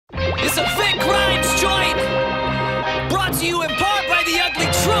This is a Vic Grimes joint, brought to you in part by the Ugly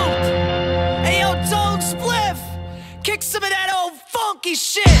Trooth. Ayo, Tone Spliff, kick some of that old funky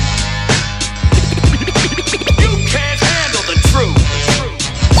shit. You can't handle the truth.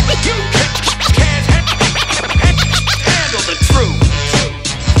 You can't handle the truth.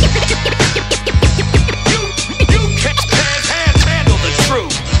 You can't handle the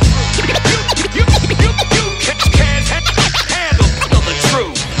truth. You can't handle the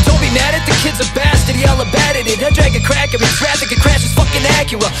truth. Don't be mad at the kid's a bastard, he hella bad at it. I drag a crack every traffic and crash his fucking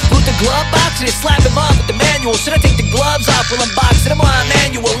Acura. Loot the glove box and slap him off with the manual. Should I take the gloves off while I'm boxing him on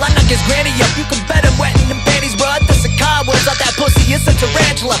manual? I knock his granny up, you can bet I'm wetting them panties, bro. That's a cobwebs out that pussy, it's a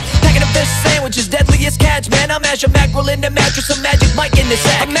tarantula. Packing a fish sandwich is deadliest catch, man. I mash a mackerel in the mattress, a magic mic in the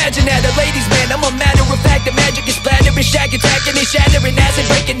sack. Imagine that, a ladies man, I'm a matter of fact. The magic is splattering, shack attacking, they shattering ass and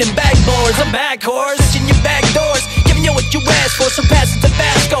breaking them backboards. I'm back, whores, in your back doors, giving you what you asked for, some passes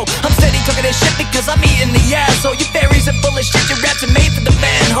Tabasco. I'm steady talking that shit because I'm eating the asshole. You fairies are full of shit, your raps are made for the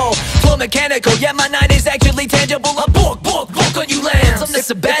manhole. Flow mechanical, yeah, my 9 is actually tangible. I bork on you lands, I'm the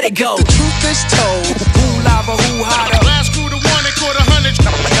sabbatical. The truth is told, who lava, who hotter. Last crew to one, they caught 100.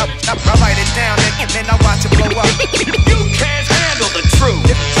 I write it down and then I watch it blow up. You can't handle the truth.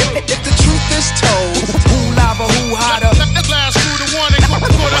 If the truth is told, who lava, who hotter. Last crew to one, they caught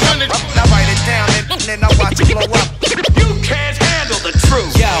 100. I write it down and then I watch it blow up. You can't handle the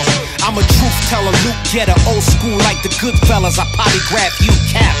truth. Yo, I'm a truth teller, Luke Getter, old school like the good fellas. I polygraph you,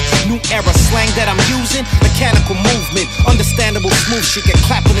 cap. New era slang that I'm using, mechanical movement, understandable smooth shit, get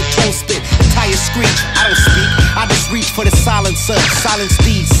clap when the tone spit, the tires screech. I don't speak, I just reach for the silencer, silence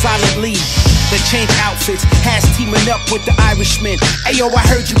these, silently. They change outfits, has teaming up with the Irishmen. Ayo, I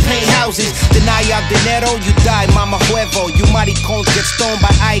heard you paint houses, deny your dinero, you die, mama huevo. You maricones get stoned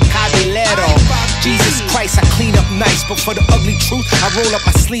by Ay Caballero. Jesus Christ, I clean up nice, but for the ugly truth, I roll up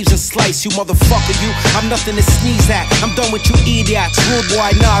my sleeves and slice. You motherfucker, you, I'm nothing to sneeze at. I'm done with you idiots, rude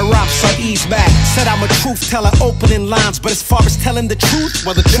boy, nah, rap, so ease back. Said I'm a truth teller, opening lines, but as far as telling the truth,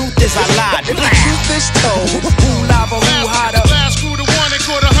 well, the truth is I lied. If the truth is told, who lava, who hotter. Last crew to one, they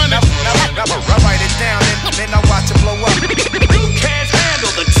caught 100. I write it down and then I watch it blow up. You can't handle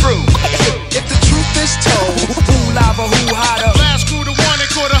the truth. If the truth is told, who lava, who hotter. Last crew to one, they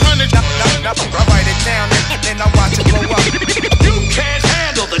caught 100. I write it down and then I watch it blow up. You can't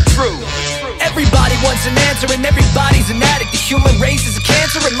handle the truth. Everybody wants an answer and everybody's an addict. The human race is a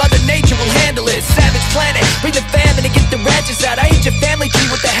cancer and Mother Nature will handle it. Savage planet, bring the famine and get the ratchets out. I eat your family tree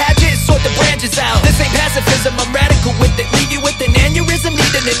with the hatchet and sort the branches out. This ain't pacifism, I'm radical with it. Leave you with an aneurysm,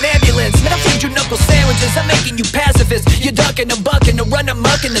 needing an ambulance. Man, I'll feed you knuckle sandwiches, I'm making you pacifists. You're ducking and bucking to run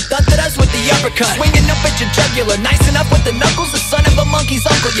amok and the thud at us with the uppercut. Swinging up at your jugular, nice enough with the knuckles. The son of a monkey's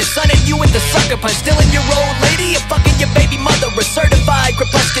uncle, your son and you with the sucker punch. Stealing your old lady, you're fucking your baby mother. A certified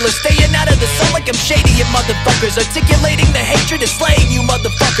crepuscular, staying out of the sun like I'm shady, you motherfuckers. Articulating the hatred and slaying you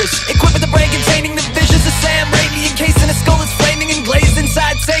motherfuckers. Equipped with the brain containing the visions of Sam Raimi. Encased in a skull is flaming and glazed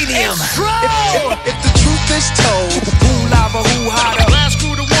inside stadium. If the truth is told, who lava, who hotter. Last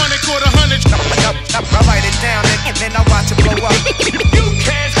crew to one, they caught 100. I write it down and then I watch